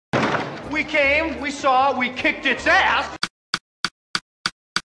We came, we saw, we kicked its ass.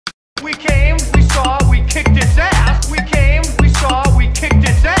 We came, we saw, we kicked its ass. We came, we saw, we kicked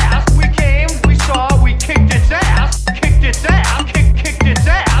its ass. We came, we saw, we kicked its ass. Kicked its ass, kicked its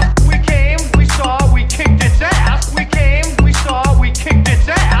ass. We came, we saw, we kicked its ass. We came, we saw, we kicked its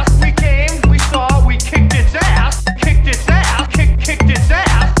ass. We came, we saw, we kicked its ass. Kicked its ass, kicked its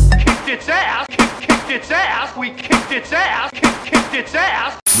ass. Kicked its ass, kicked its ass. We kicked its ass, kicked its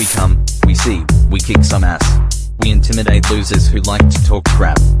ass. We come, we see, we kick some ass. We intimidate losers who like to talk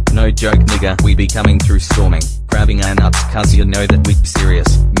crap. No joke nigga, we be coming through storming, grabbing our nuts cause you know that we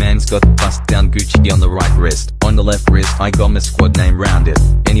serious. Man's got bust down Gucci on the right wrist. On the left wrist I got my squad name round it.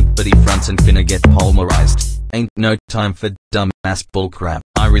 Anybody fronts and finna get pulverized. Ain't no time for dumb ass bullcrap.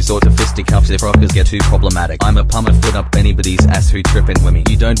 I resort to fisticuffs if rockers get too problematic. I'm a pummer foot up anybody's ass who trippin' with me.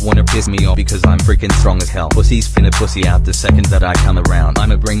 You don't wanna piss me off because I'm freaking strong as hell. Pussies finna pussy out the second that I come around.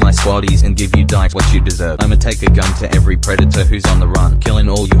 I'ma bring my squaddies and give you dykes what you deserve. I'ma take a gun to every predator who's on the run, killing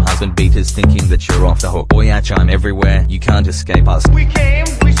all you husband beaters thinking that you're off the hook. Boy atch, I'm everywhere, you can't escape us. We came,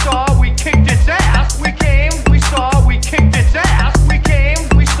 we saw, we kicked its ass. We came, we saw, we kicked its ass. We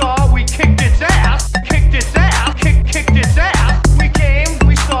came, we saw, we kicked its ass. Kicked its ass, kicked its ass. We came,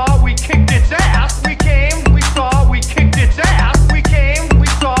 we saw, we kicked its ass. We came, we saw, we kicked its ass. We came, we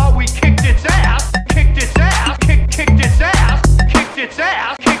saw, we kicked its ass. Kicked its ass, kicked its ass. Kicked its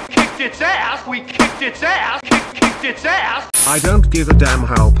ass, kicked its ass. We kicked its ass, kicked its ass. I don't give a damn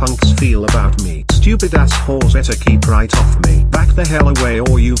how punks feel about me. Stupid ass whores better keep right off me. Back the hell away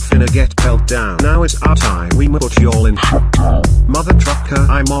or you finna get pelt down. Now it's our time, we put you all in shutdown. Mother trucker,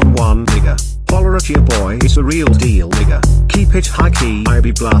 I'm on one nigga. Holler at your boy, it's a real deal nigga. Keep it high key, I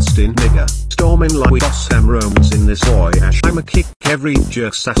be blasting nigga. Storming like we boss them Romans in this boy ash. I'ma kick every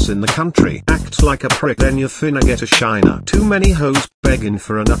jerk's ass in the country. Act like a prick then you finna get a shiner. Too many hoes begging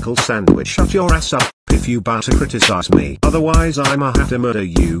for a knuckle sandwich. Shut your ass up if you bout to criticize me. Otherwise I'ma have to murder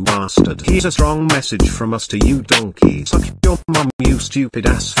you bastard. Here's a strong message from us to you donkeys. Suck your mum you stupid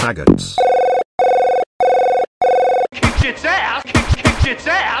ass faggots. Kicked its ass, kicked its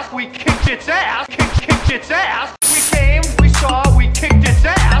ass. We kicked its ass, kicked its ass. We came, we saw, we kicked its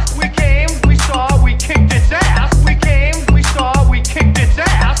ass. We came, we saw, we kicked its ass. We came, we saw, we kicked its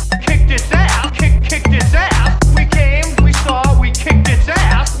ass. Kicked its ass, kicked its ass. We came, we saw, we kicked its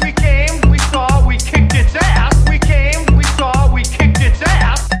ass. We came, we saw, we kicked its ass. We came, we saw, we kicked its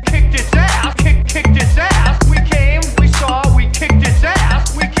ass. Kicked its ass, kicked its ass. We came, we saw, we kicked its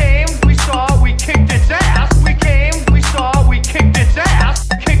ass. We came, we saw, we kicked its ass. We came, we saw, we kicked its ass.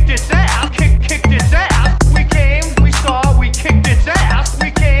 Kicked its ass, kicked its ass. We came, we saw, we kicked its ass.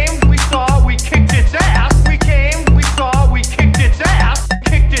 We came, we saw, we kicked its ass. We came, we saw, we kicked its ass.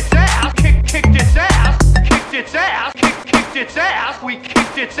 Kicked its ass, kicked its ass. Kicked its ass, kicked its ass. We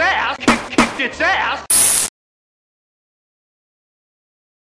kicked its ass, kicked its ass.